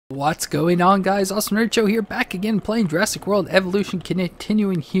What's going on, guys? FallenRedZeo here, back again playing Jurassic World Evolution,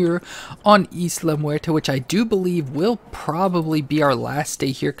 continuing here on Isla Muerta, which I do believe will probably be our last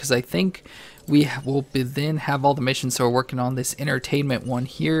day here, because I think we will then have all the missions. So we're working on this entertainment one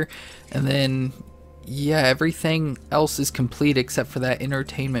here, and then yeah, everything else is complete except for that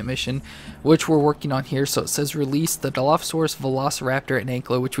entertainment mission, which we're working on here. So it says release the Dilophosaurus, Velociraptor, and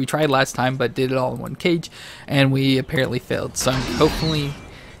Anklo, which we tried last time but did it all in one cage, and we apparently failed. So hopefully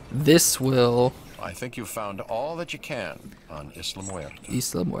this will... I think you've found all that you can on Isla Muerta.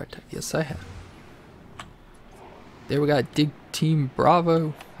 Isla Muerta, yes I have. There we got Dig Team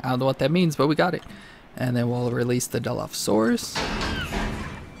Bravo. I don't know what that means, but we got it. And then we'll release the Dilophosaurus.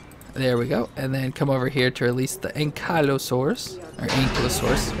 There we go. And then come over here to release the Ankylosaurus, or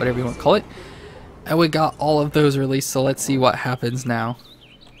Ankylosaurus, whatever you want to call it. And we got all of those released, so let's see what happens now.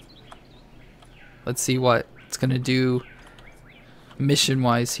 Let's see what it's going to do mission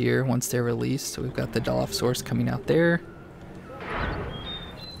wise here once they're released. So we've got the Dilophosaurus coming out there. I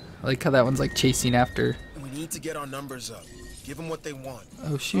like how that one's like chasing after. We need to get our numbers up. Give them what they want.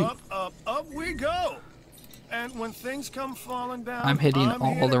 Oh shoot. Up we go. And when things come falling down, I'm hitting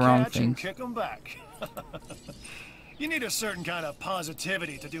all the wrong things. Kick them back. You need a certain kind of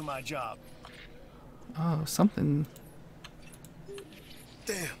positivity to do my job. Oh, something.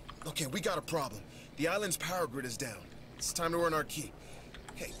 Damn. Okay, we got a problem. The island's power grid is down. It's time to earn our keep.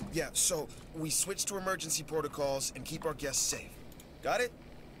 Okay, yeah, so we switch to emergency protocols and keep our guests safe. Got it?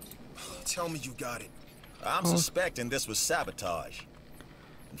 Tell me you got it. I'm suspecting this was sabotage.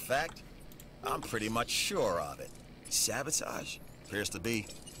 In fact, I'm pretty much sure of it. Sabotage? Appears to be.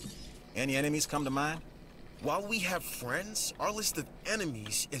 Any enemies come to mind? While we have friends, our list of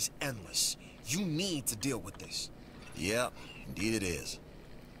enemies is endless. You need to deal with this. Yeah, indeed it is.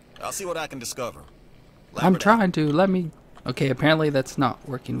 I'll see what I can discover. I'm trying to. Let me... Okay, apparently that's not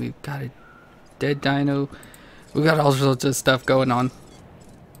working. We've got a dead dino. We've got all sorts of stuff going on.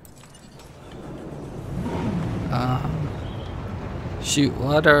 Shoot,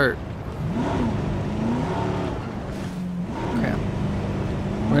 what are... Crap.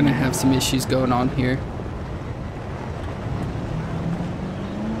 We're gonna have some issues going on here.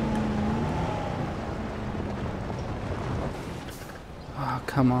 Oh,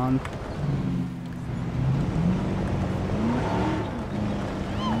 come on.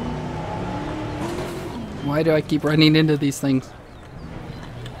 Why do I keep running into these things?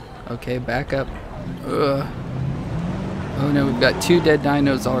 Okay, back up. Ugh. Oh no, we've got two dead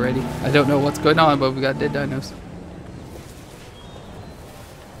dinos already. I don't know what's going on, but we've got dead dinos.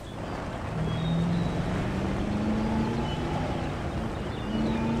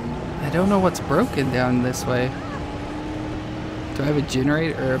 I don't know what's broken down this way. Do I have a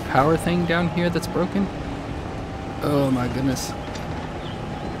generator or a power thing down here that's broken? Oh my goodness.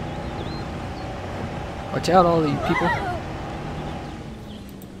 Watch out, all you people.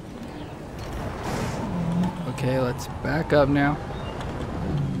 Okay, let's back up now.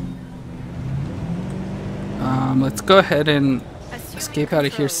 Let's go ahead and escape out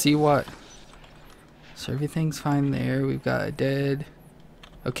of here, see what. So everything's fine there. We've got a dead.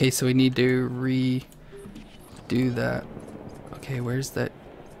 Okay, so we need to redo that. Okay, where's that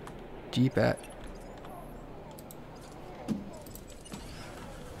Jeep at?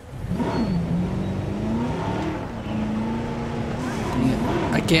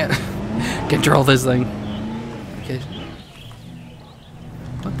 I can't control this thing. Okay.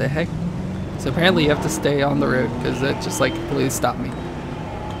 What the heck? So apparently you have to stay on the road because it just like completely stopped me.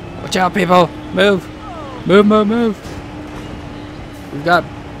 Watch out, people! Move! Move, move, move! We've got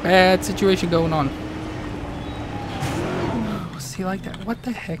bad situation going on. Was he like that? What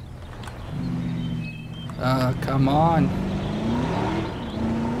the heck? Come on.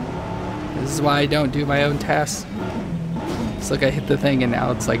 This is why I don't do my own tasks. It's like I hit the thing and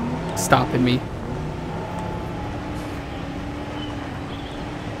now it's like stopping me.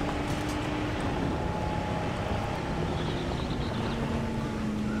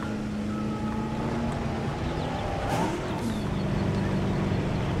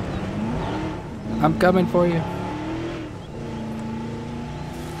 I'm coming for you.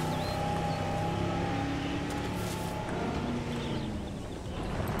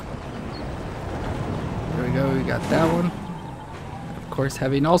 There we go, we got that one. Of course,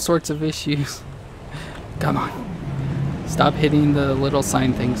 having all sorts of issues. Come on. Stop hitting the little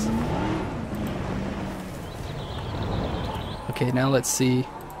sign things. Okay, now let's see.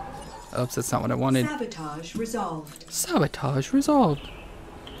 Oops, that's not what I wanted. Sabotage resolved. Sabotage resolved.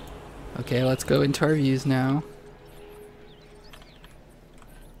 Okay, let's go into our views now.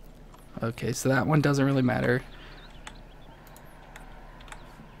 Okay, so that one doesn't really matter.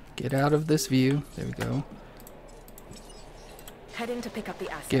 Get out of this view. There we go. Heading to pick up the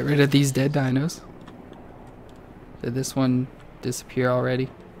asset. Get rid of these dead dinos. Did this one disappear already?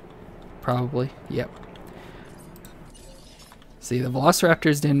 Probably. Yep. See, the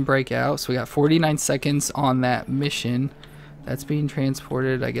Velociraptors didn't break out, so we got 49 seconds on that mission. That's being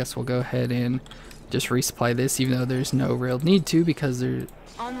transported. I guess we'll go ahead and just resupply this, even though there's no real need to, because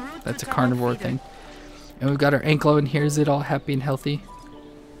that's a carnivore thing. And we've got our Anklo in here. Is it all happy and healthy?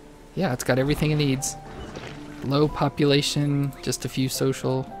 Yeah, it's got everything it needs. Low population, just a few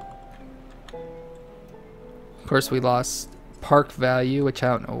social. Of course, we lost park value, which I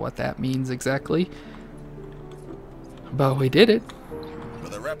don't know what that means exactly. But we did it.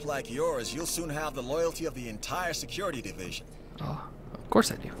 With a rep like yours, you'll soon have the loyalty of the entire security division. Oh, of course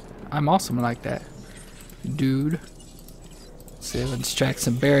I do. I'm awesome like that, dude. So let's track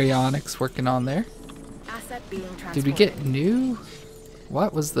some baryonyx working on there. Asset being transported. Did we get new?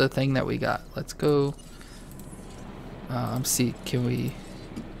 What was the thing that we got? Let's go. See, can we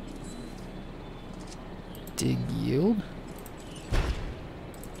dig yield?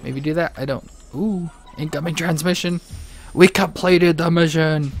 Maybe do that? I don't. Ooh, incoming transmission. We completed the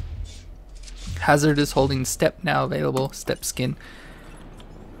mission. Hazardous holding step now available. Step skin,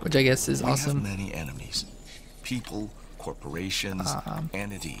 which I guess is awesome. We have many enemies. People, corporations,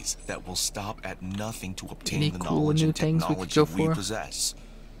 entities that will stop at nothing to obtain Any the cool knowledge new and things we could technology go we for? possess.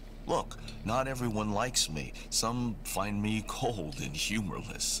 Look, not everyone likes me. Some find me cold and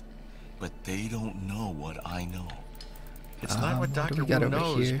humorless. But they don't know what I know. It's not what what do Dr. we got Wu over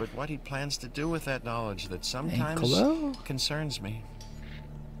knows, here? but what he plans to do with that knowledge that sometimes Anklo? concerns me.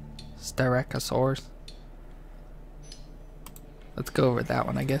 Styracosaurus. Let's go over that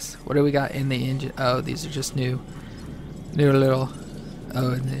one, I guess. What do we got in the engine? Oh, these are just new little.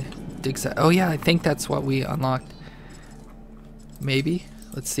 Oh, and the dig set. Oh yeah, I think that's what we unlocked. Maybe.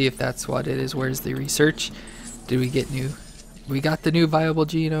 Let's see if that's what it is. Where's the research? Did we get new? We got the new viable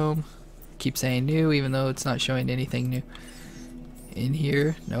genome. Keep saying new, even though it's not showing anything new. In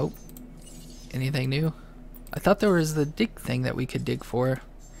here, nope. Anything new? I thought there was the dig thing that we could dig for.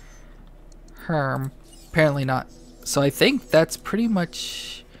 Apparently not. So I think that's pretty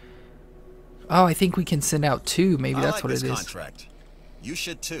much. Oh, I think we can send out two. Maybe that's like what it this is. Contract. You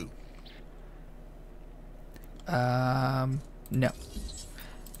should too. No.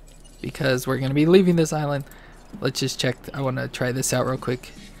 Because we're gonna be leaving this island. Let's just check. I want to try this out real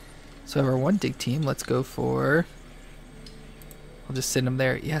quick. So I have our one dig team. Let's go for. I'll just send them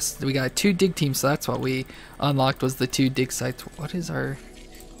there. Yes, we got 2 dig teams. So that's what we unlocked, was the 2 dig sites. What is our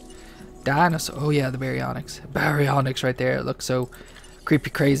dinosaur? Oh yeah, the baryonyx. Baryonyx right there. It looks so creepy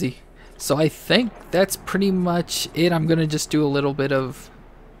crazy. So I think that's pretty much it. I'm gonna just do a little bit of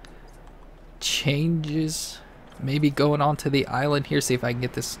changes. Maybe going on to the island here. See if I can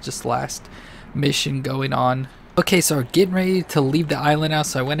get this just last mission going on. Okay, so we're getting ready to leave the island now,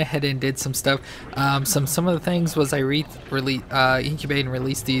 so I went ahead and did some stuff. Some of the things was I incubate and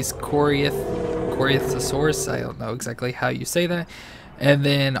release these Coriathosaurus. I don't know exactly how you say that. And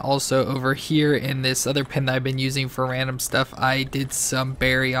then also over here in this other pen that I've been using for random stuff, I did some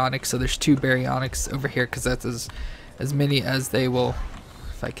baryonyx. So there's 2 baryonyx over here, because that's as many as they will,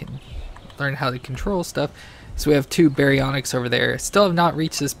 if I can learn how to control stuff. So we have 2 baryonyx over there. Still have not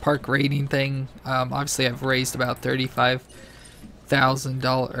reached this park rating thing. Obviously I've raised about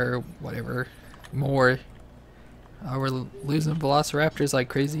 $35,000 or whatever more. We're losing velociraptors like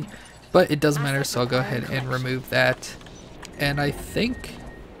crazy, but it doesn't matter, so I'll go ahead and remove that. And I think,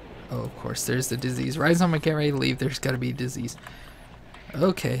 oh, of course, there's the disease. Right as I'm getting ready to leave, there's got to be disease.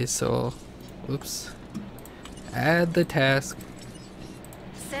 Okay, so, whoops. Add the task.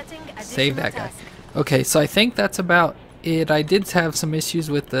 Save that guy. Okay, so I think that's about it. I did have some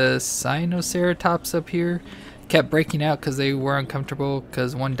issues with the Sinoceratops up here. Kept breaking out because they were uncomfortable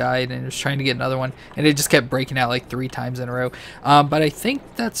because one died and it was trying to get another one, and it just kept breaking out like 3 times in a row. But I think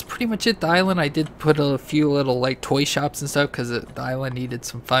that's pretty much it. The island, I did put a few little like toy shops and stuff because the island needed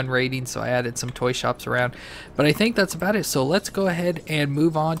some fun raiding, so I added some toy shops around. But I think that's about it. So let's go ahead and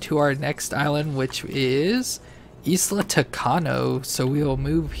move on to our next island, which is Isla Tacano. So we will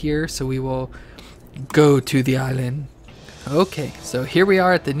move here. So we will go to the island. Okay, so here we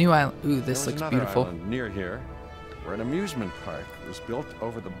are at the new island. Ooh, this looks beautiful. Island near here, where an amusement park was built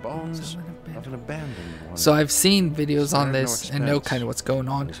over the bones of an abandoned one. So I've seen videos on Spared no this and know expense, kind of what's going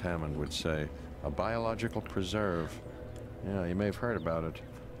on. as Hammond would say, a biological preserve. Yeah, you may have heard about it.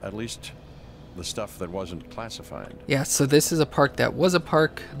 At least the stuff that wasn't classified. Yeah, so this is a park that was a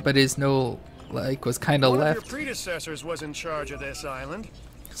park, but is no, like, was kind of One of left. your predecessors was in charge of this island.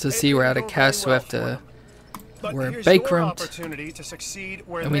 So see, we're out of cash, so we have to But we're here's your bankrupt, opportunity to succeed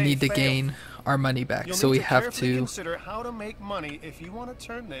where and we they need to failed. gain our money back. You'll So need we to have carefully to consider how to make money if you want to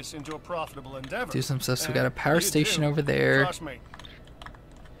turn this into a profitable endeavor. do some stuff. So we got a And power you station do. over there. Trust me.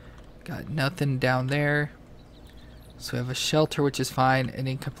 Got nothing down there. So we have a shelter, which is fine. An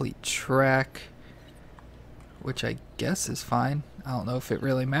incomplete track, which I guess is fine. I don't know if it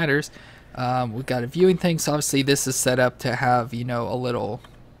really matters. We've got a viewing thing. So obviously this is set up to have, you know, a little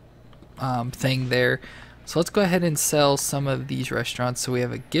thing there. So let's go ahead and sell some of these restaurants. So we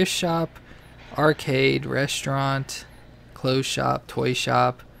have a gift shop, arcade, restaurant, clothes shop, toy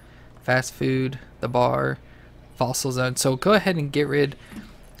shop, fast food, the bar, fossil zone. So go ahead and get rid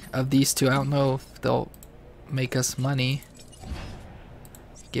of these two. I don't know if they'll make us money.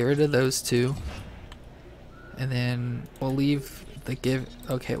 Get rid of those two. And then we'll leave the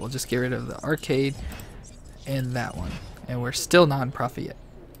okay, we'll just get rid of the arcade and that one. And we're still non-profit yet.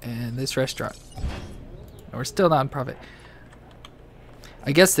 And this restaurant. And we're still non-profit.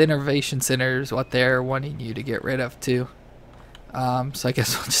 I guess the Innovation Center is what they're wanting you to get rid of too. So I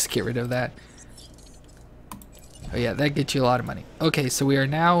guess we'll just get rid of that. Oh yeah, that gets you a lot of money. Okay, so we are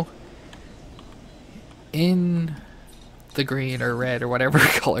now in the green or red or whatever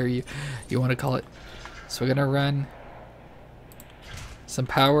color you want to call it. So we're gonna run some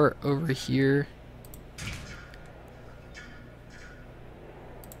power over here.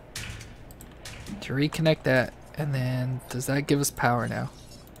 To reconnect that, and then does that give us power now?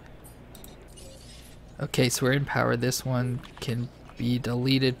 Okay, so we're in power. This one can be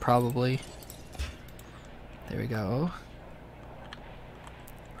deleted probably. There we go.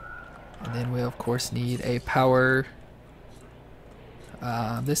 And then we of course need a power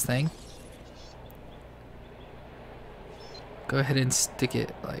this thing. Go ahead and stick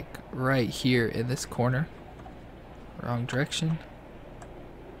it like right here in this corner. Wrong direction.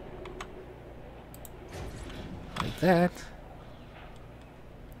 Like that.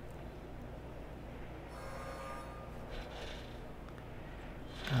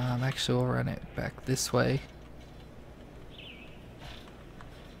 Actually, we'll run it back this way.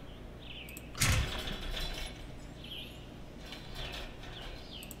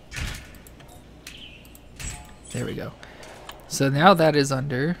 There we go. So now that is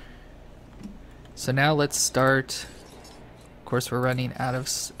under. So now let's start. Of course, we're running out of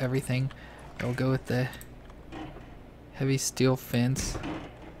everything. We'll go with the heavy steel fence.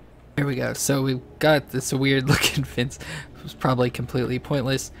 There we go. So we've got this weird looking fence. It was probably completely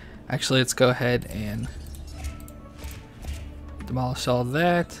pointless. Actually, let's go ahead and demolish all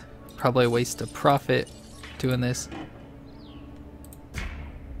that. Probably a waste of profit doing this.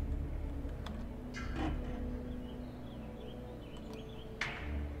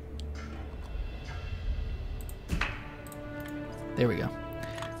 There we go.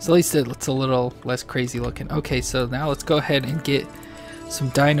 So at least it's a little less crazy looking. Okay, so now let's go ahead and get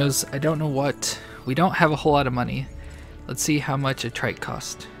some dinos. I don't know what. We don't have a whole lot of money. Let's see how much a trike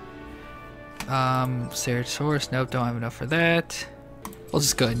cost. Ceratosaurus, nope, don't have enough for that. We'll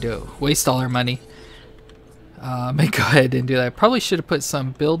just go ahead and do it. Waste all our money. And go ahead and do that. Probably should have put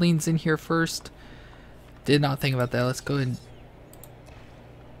some buildings in here first. Did not think about that. Let's go ahead and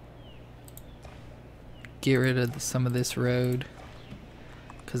get rid of some of this road,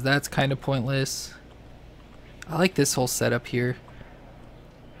 because that's kind of pointless. I like this whole setup here.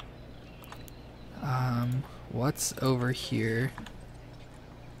 What's over here?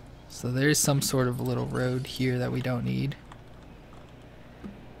 So there's some sort of little road here that we don't need.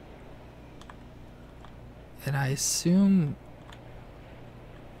 And I assume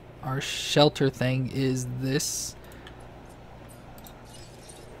our shelter thing is this.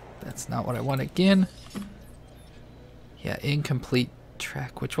 That's not what I want again. Yeah, incomplete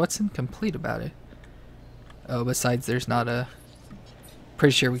track. What's incomplete about it? Oh, besides there's not a...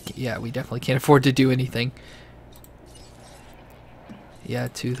 Pretty sure we we definitely can't afford to do anything. Yeah,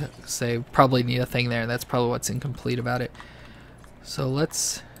 to say probably need a thing there. That's probably what's incomplete about it. So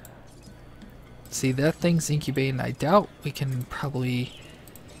let's see, that thing's incubating. I doubt we can probably...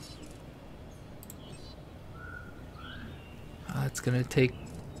 it's gonna take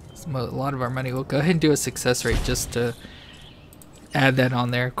a lot of our money. We'll go ahead and do a success rate just to add that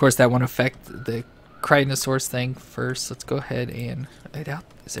on there. Of course, that won't affect the Crinosaurus thing first. Let's go ahead and... I doubt...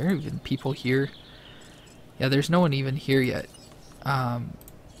 Is there even people here? Yeah, there's no one even here yet. Yeah,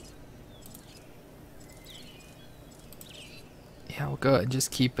 we'll go ahead and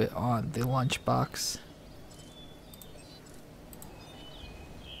just keep it on the lunchbox.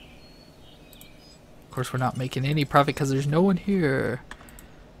 Of course, we're not making any profit because there's no one here.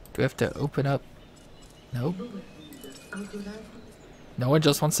 Do we have to open up? Nope. No one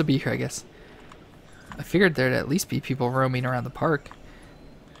just wants to be here, I guess. I figured there'd at least be people roaming around the park.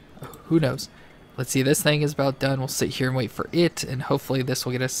 Who knows? Let's see, this thing is about done. We'll sit here and wait for it, and hopefully this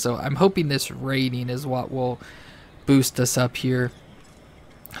will get us. So I'm hoping this rating is what will boost us up here.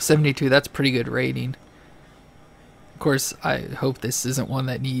 72, that's pretty good rating. Of course, I hope this isn't one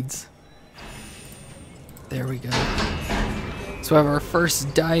that needs. There we go. So we have our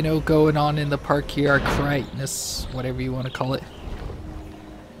first dino going on in the park here, our Crichtonus, whatever you want to call it.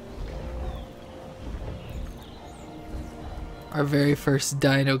 Our very first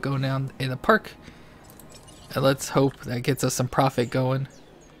dino going down in the park. And let's hope that gets us some profit going.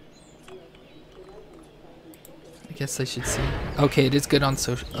 I guess I should see. Okay, it is good on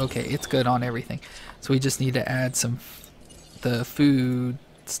social. Okay, it's good on everything. So we just need to add the food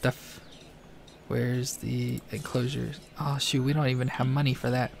stuff. Where's the enclosures? Oh shoot, we don't even have money for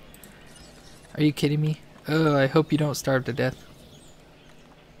that. Are you kidding me? Oh, I hope you don't starve to death.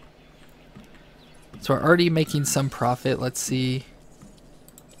 So we're already making some profit. Let's see.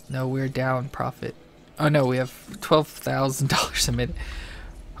 No, we're down profit. Oh no, we have $12,000 a minute.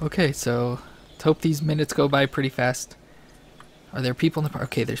 Okay, so let's hope these minutes go by pretty fast. Are there people in the park?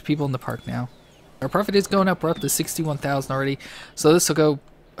 Okay, there's people in the park now. Our profit is going up. We're up to 61,000 already. So this will go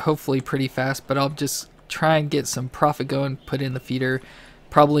hopefully pretty fast, but I'll just try and get some profit going, put in the feeder,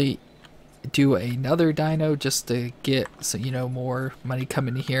 probably do another dino just to get more money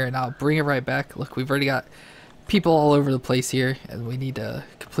coming in here, and I'll bring it right back. Look, we've already got people all over the place here, and we need to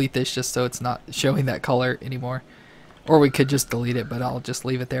complete this just so it's not showing that color anymore. Or we could just delete it, but I'll just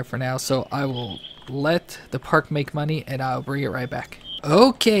leave it there for now. So I will let the park make money, and I'll bring it right back.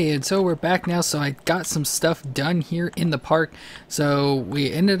 Okay, and so we're back now. So I got some stuff done here in the park. So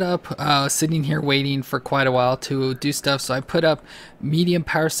we ended up sitting here waiting for quite a while to do stuff. So I put up medium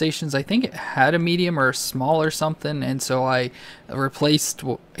power stations. I think it had a medium or a small or something, and so I replaced.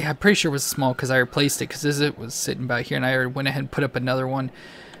 Well, yeah, I'm pretty sure it was small because I replaced it because it was sitting back here, and I went ahead and put up another one.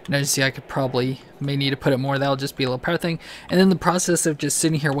 And I just see I could may need to put up more. That'll just be a little power thing. And then the process of just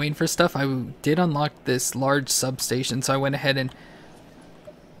sitting here waiting for stuff, I did unlock this large substation. So I went ahead and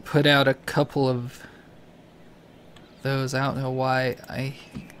put out a couple of those. I don't know why I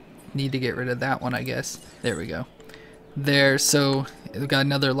need to get rid of that one, I guess. There we go. There, so we got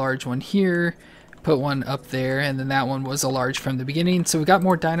another large one here. Put one up there, and then that one was a large from the beginning. So we got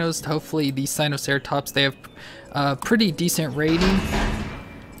more dinos. Hopefully these Sinoceratops, they have a pretty decent rating.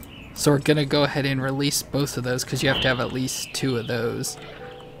 So we're gonna go ahead and release both of those because you have to have at least 2 of those.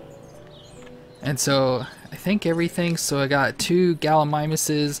 And so I think everything. So I got 2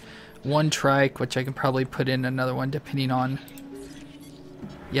 Gallimimuses, 1 Trike, which I can probably put in another one depending on.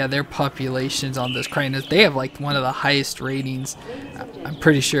 Yeah, their populations on this Crichtonus, they have like one of the highest ratings. I'm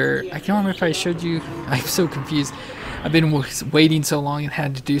pretty sure. I can't remember if I showed you. I'm so confused. I've been waiting so long and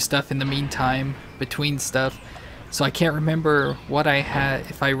had to do stuff in the meantime between stuff. So I can't remember what I had,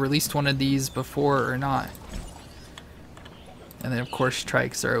 if I released one of these before or not. And then of course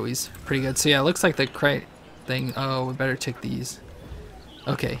Trikes are always pretty good. So yeah, it looks like the Crite thing. Oh, we better check these.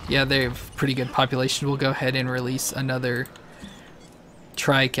 Okay, yeah, they have pretty good population. We'll go ahead and release another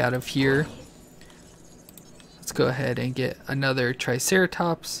Trike out of here. Let's go ahead and get another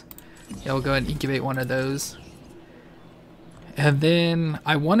Triceratops. Yeah, we'll go ahead and incubate one of those. And then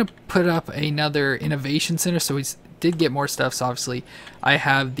I want to put up another innovation center, so we did get more stuff. So obviously I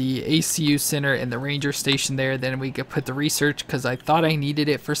have the ACU center and the ranger station there. Then we could put the research because I thought I needed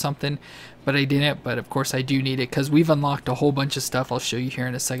it for something, but I didn't. But of course I do need it because we've unlocked a whole bunch of stuff. I'll show you here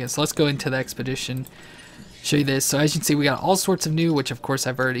in a second. So let's go into the expedition, show you this. So as you can see, we got all sorts of new, which of course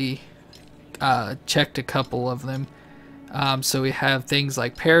I've already checked a couple of them. So we have things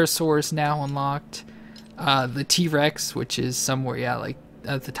like Parasaurus now unlocked. The T-Rex, which is somewhere, yeah, like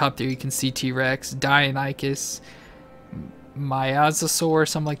at the top there you can see T-Rex, Deinonychus, Myazosaur,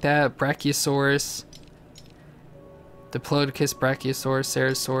 something like that, Brachiosaurus, Diplodocus, Brachiosaurus,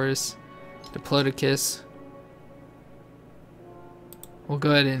 Ceratosaurus, Diplodocus. We'll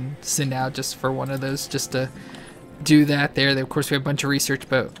go ahead and send out just for one of those, just to do that there. Of course we have a bunch of research,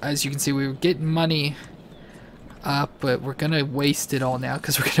 but as you can see we were getting money up, but we're gonna waste it all now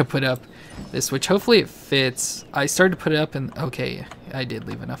because we're gonna put up this, which hopefully it fits. I started to put it up and okay, I did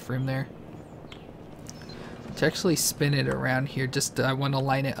leave enough room there to actually spin it around here. Just I want to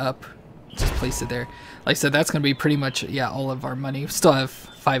line it up, just place it there. Like I said, that's gonna be pretty much, yeah, all of our money. We still have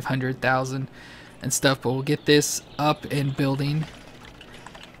 500,000 and stuff, but we'll get this up and building.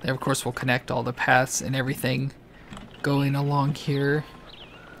 Then of course we'll connect all the paths and everything going along here,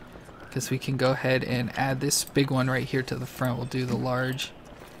 because we can go ahead and add this big one right here to the front. We'll do the large.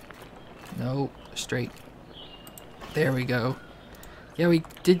 No, straight. There we go. Yeah, we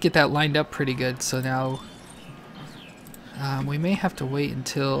did get that lined up pretty good, so now we may have to wait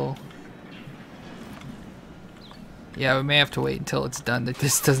until... Yeah, we may have to wait until it's done. That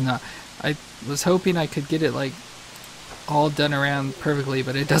this does not... I was hoping I could get it, like, all done around perfectly,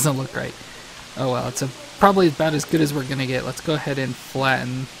 but it doesn't look right. Oh well, it's probably about as good as we're gonna get. Let's go ahead and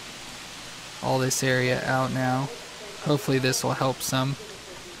flatten all this area out now. Hopefully this will help some.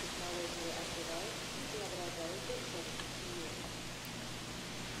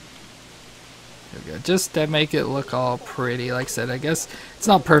 There we go. Just to make it look all pretty. Like I said, I guess it's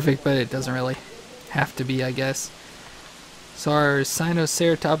not perfect, but it doesn't really have to be, I guess. So our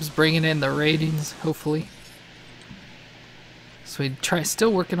Sinoceratops bringing in the ratings, hopefully. So we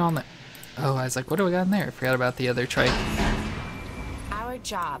still working on the... Oh, I was like, what do we got in there? I forgot about the other trike. Our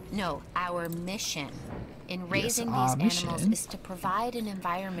job, no, our mission in raising Yes, these animals is to provide an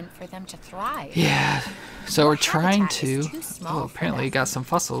environment for them to thrive. Yeah, so we're trying habitat to... is too small Oh, for apparently them. you got some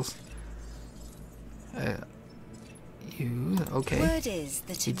fossils. Okay. Word is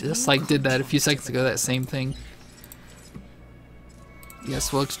that He a just new like did that a few contract seconds ago, that same thing.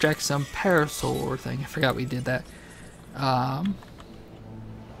 Yes, we'll extract some parasaur thing. I forgot we did that.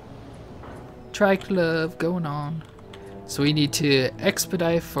 Trike love going on. So we need to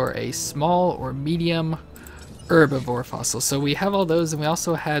expedite for a small or medium herbivore fossil. So we have all those, and we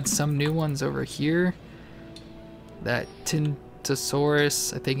also had some new ones over here. That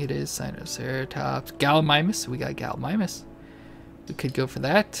Tintosaurus, I think it is, Sinoceratops, Gallimimus. We got Gallimimus. We could go for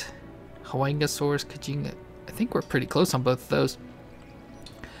that. Huangosaurus, Kajinga. I think we're pretty close on both of those.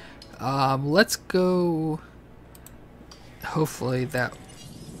 Let's go. Hopefully that.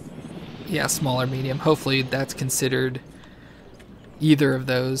 Yeah, small or medium. Hopefully that's considered either of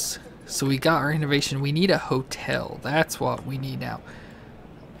those. So we got our innovation. We need a hotel. That's what we need now.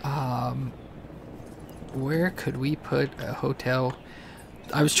 Where could we put a hotel?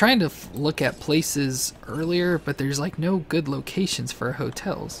 I was trying to look at places earlier, but there's like no good locations for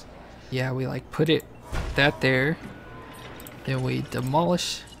hotels. Yeah, we like put that there. Then we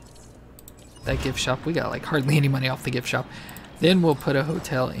demolish that gift shop. We got like hardly any money off the gift shop. Then we'll put a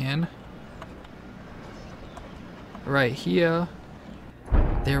hotel in. Right here.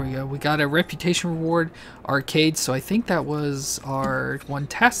 There we go. We got a reputation reward arcade. So I think that was our one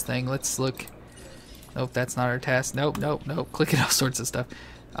task thing. Let's look. Nope, that's not our task. Nope, nope, nope. Clicking all sorts of stuff.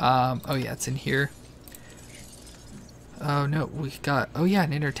 Oh yeah, it's in here. Oh no, we got, oh yeah,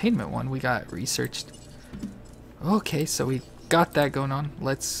 an entertainment one we got researched. Okay, so we got that going on.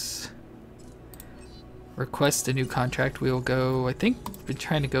 Let's request a new contract. We will go, I think we're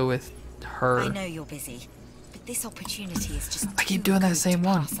trying to go with her. I know you're busy, but this opportunity is just I keep too doing that good same to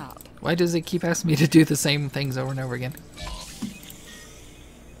one. pass up. Why does it keep asking me to do the same things over and over again?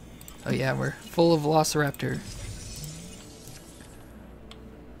 Oh yeah, we're full of Velociraptor.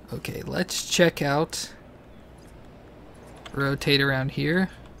 Okay, let's check out. Rotate around here.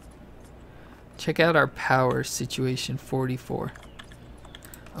 Check out our power situation, 44.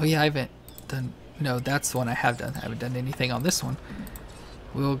 Oh yeah, I haven't done... No, that's the one I have done. I haven't done anything on this one.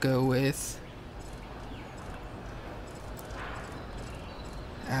 We'll go with...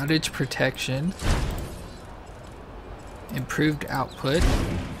 outage protection. Improved output.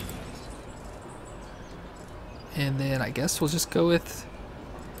 And then I guess we'll just go with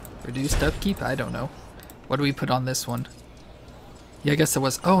reduced upkeep. I don't know. What do we put on this one? Yeah, I guess it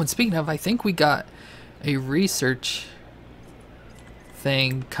was. Oh, and speaking of, I think we got a research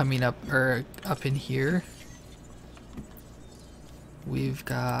thing coming up, or up in here. We've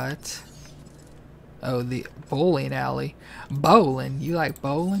got, oh, the bowling alley. Bowling, you like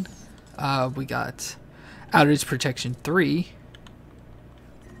bowling? We got outage protection 3.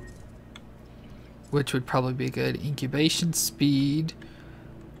 Which would probably be good. Incubation speed.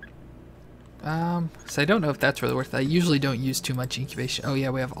 So I don't know if that's really worth it. I usually don't use too much incubation. Oh yeah,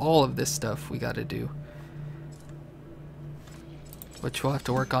 we have all of this stuff we gotta do. Which we'll have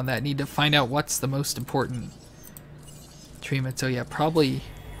to work on that. Need to find out what's the most important treatment. So yeah, probably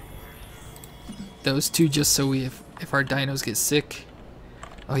those two, just so we, if our dinos get sick.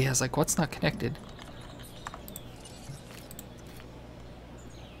 Oh yeah, it's like, what's not connected?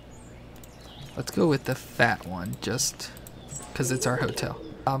 Let's go with the fat one, just because it's our hotel.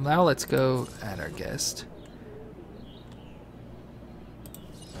 Now let's go at our guest.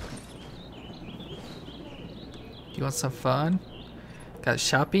 You want some fun? Got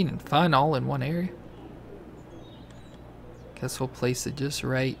shopping and fun all in one area. Guess we'll place it just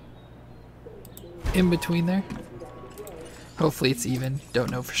right in between there. Hopefully it's even.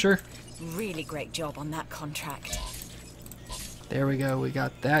 Don't know for sure. Really great job on that contract. There we go. We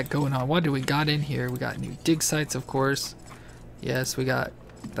got that going on. What do we got in here? We got new dig sites, of course. Yes, we got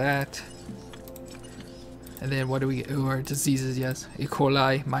that. And then what do we get? Oh, our diseases, yes. E.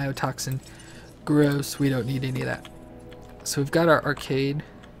 coli, myotoxin. Gross, we don't need any of that. So we've got our arcade.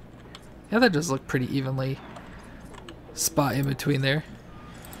 Yeah, that does look pretty evenly spot in between there.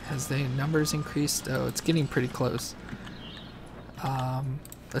 Has the numbers increased? Oh, it's getting pretty close.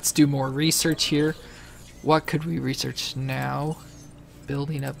 Let's do more research here. What could we research now?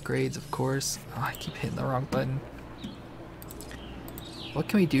 Building upgrades, of course. Oh, I keep hitting the wrong button. What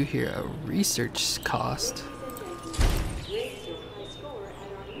can we do here? A research cost.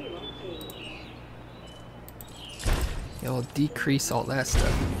 Yeah, we'll decrease all that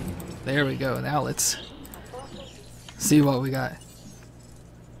stuff. There we go. Now let's see what we got.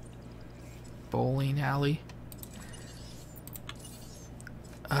 Bowling alley.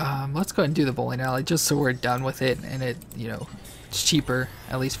 Let's go ahead and do the bowling alley just so we're done with it and it, you know, it's cheaper,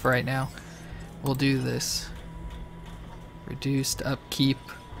 at least for right now. We'll do this. Reduced upkeep.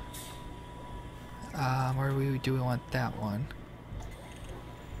 Where do we want that one?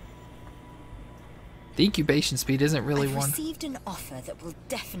 The incubation speed isn't really I've one. received an offer that will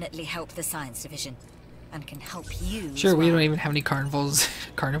definitely help the science division and can help you. Sure, as we well. don't even have any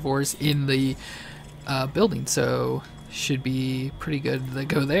carnivores in the building, so should be pretty good to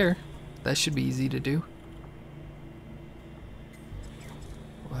go there. That should be easy to do.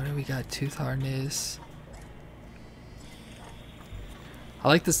 What do we got? Tooth hardness. I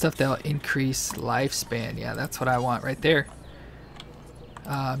like the stuff that'll increase lifespan. Yeah, that's what I want right there.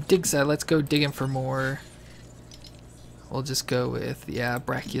 Dig set. Let's go digging for more. We'll just go with, yeah,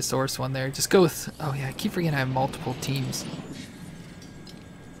 Brachiosaurus one there. Just go with, oh yeah, I keep forgetting I have multiple teams.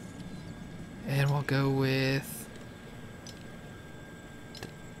 And we'll go with,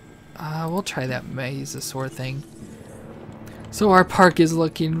 we'll try that Mesosaur thing. So our park is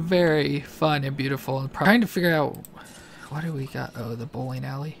looking very fun and beautiful. I'm trying to figure out, what do we got? Oh, the bowling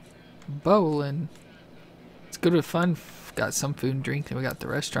alley. Bowling. It's good with fun. Got some food and drink, and we got the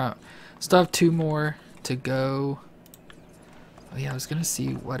restaurant. Still have 2 more to go. Oh yeah, I was gonna see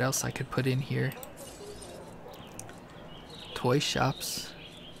what else I could put in here. Toy shops.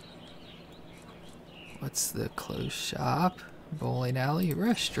 What's the clothes shop? Bowling alley,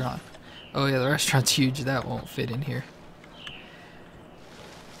 restaurant. Oh yeah, the restaurant's huge. That won't fit in here.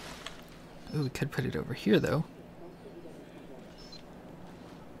 Ooh, we could put it over here though.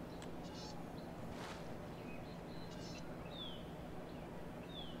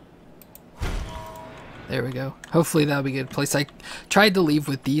 There we go. Hopefully that'll be a good place. I tried to leave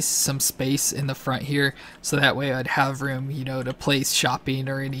with these some space in the front here, so that way I'd have room, you know, to place shopping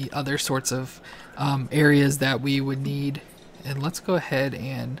or any other sorts of areas that we would need. And let's go ahead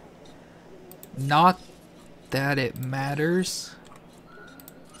and, not that it matters.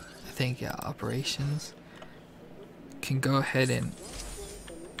 I think, yeah, operations can go ahead and,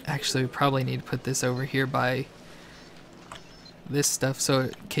 actually we probably need to put this over here by this stuff, so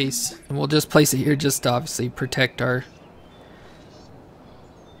in case, and we'll just place it here just to obviously protect our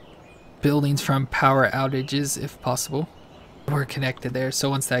buildings from power outages if possible. We're connected there, so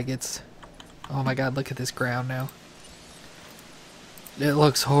once that gets, oh my god, look at this ground now. It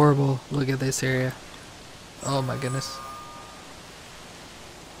looks horrible. Look at this area. Oh my goodness.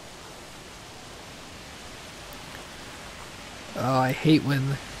 Oh, I hate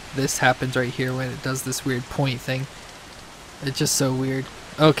when this happens right here, when it does this weird point thing. It's just so weird.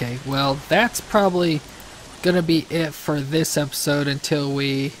 Okay, well, that's probably gonna be it for this episode until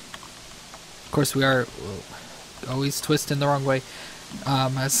we, of course we are always twisting the wrong way.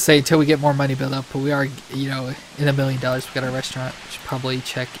 I say until we get more money built up, but we are, you know, in $1 million. We got our restaurant. We should probably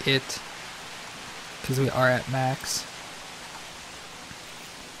check it because we are at max.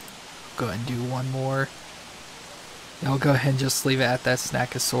 Go ahead and do one more. I'll go ahead and just leave it at that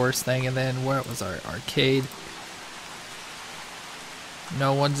Snackosaurus thing, and then where was our arcade?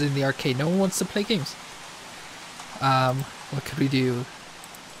 No one's in the arcade. No one wants to play games. What could we do?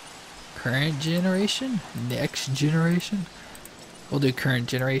 Current generation? Next generation? We'll do current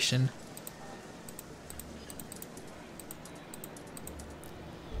generation.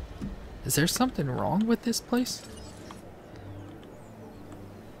 Is there something wrong with this place?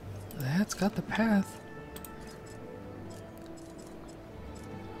 That's got the path.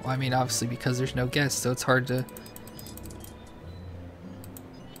 Well, I mean, obviously because there's no guests, so it's hard to...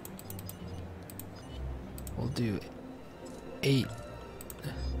 We'll do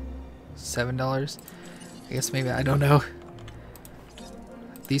 $7. I guess maybe, I don't know.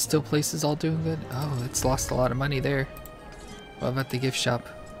 These still places all doing good? Oh, it's lost a lot of money there. What about the gift shop?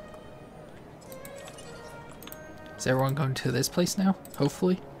 Is everyone going to this place now?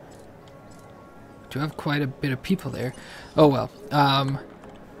 Hopefully. Do have quite a bit of people there. Oh well.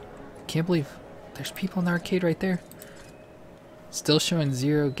 Can't believe there's people in the arcade right there. Still showing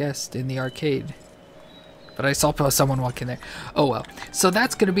 0 guests in the arcade. But I saw someone walk in there. Oh well. So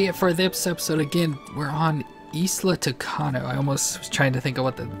that's going to be it for this episode. Again, we're on Isla Tacano. I almost was trying to think of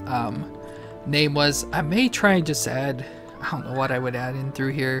what the name was. I may try and just add, I don't know what I would add in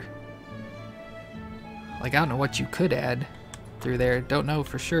through here. Like, I don't know what you could add through there. Don't know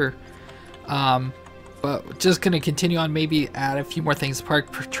for sure. But just going to continue on, maybe add a few more things to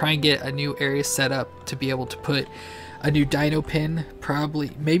park, try and get a new area set up to be able to put a new dino pin,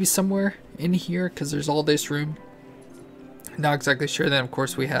 probably, maybe somewhere in here, because there's all this room. Not exactly sure. Then, of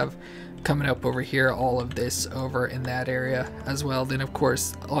course, we have coming up over here all of this over in that area as well. Then, of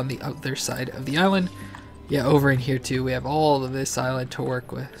course, on the other side of the island, yeah, over in here too, we have all of this island to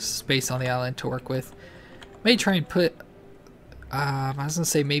work with, space on the island to work with. May try and put I was gonna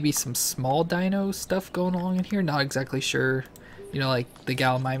say maybe some small dino stuff going along in here. Not exactly sure. You know, like the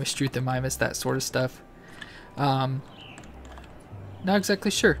Gallimimus, Struthimimus, that sort of stuff. Not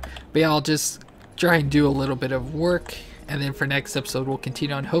exactly sure. But yeah, I'll just try and do a little bit of work. And then for next episode, we'll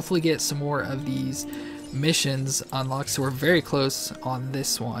continue on. Hopefully get some more of these missions unlocked. So we're very close on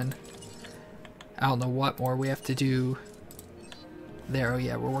this one. I don't know what more we have to do there. Oh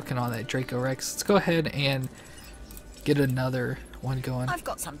yeah, we're working on that Draco Rex. Let's go ahead and get another one going. I've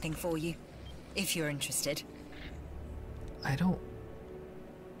got something for you, if you're interested. I don't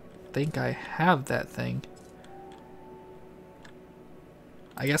think I have that thing.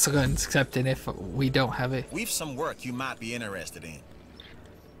 I guess I'll go ahead and accept it if we don't have it. We've some work you might be interested in.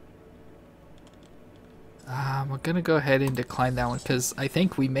 We're gonna go ahead and decline that one because I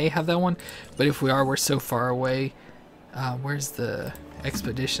think we may have that one, but if we are, we're so far away. Where's the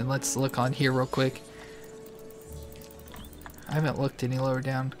expedition? Let's look on here real quick. I haven't looked any lower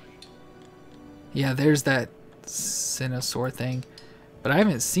down. Yeah, there's that Cenosaur thing. But I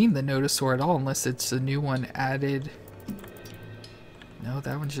haven't seen the Nodosaur at all unless it's a new one added. No,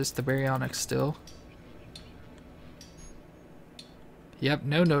 that one's just the Baryonyx still. Yep,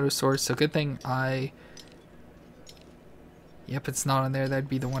 no Nodosaur, so good thing I... Yep, it's not on there. That'd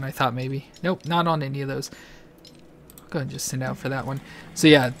be the one I thought maybe. Nope, not on any of those. I'll go ahead and just send out for that one. So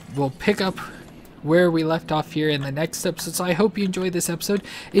yeah, we'll pick up where we left off here in the next episode. So I hope you enjoyed this episode.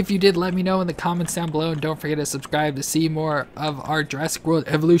 If you did, let me know in the comments down below, and don't forget to subscribe to see more of our Jurassic World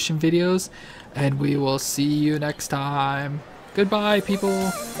Evolution videos, and we will see you next time. Goodbye,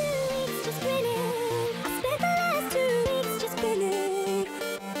 people.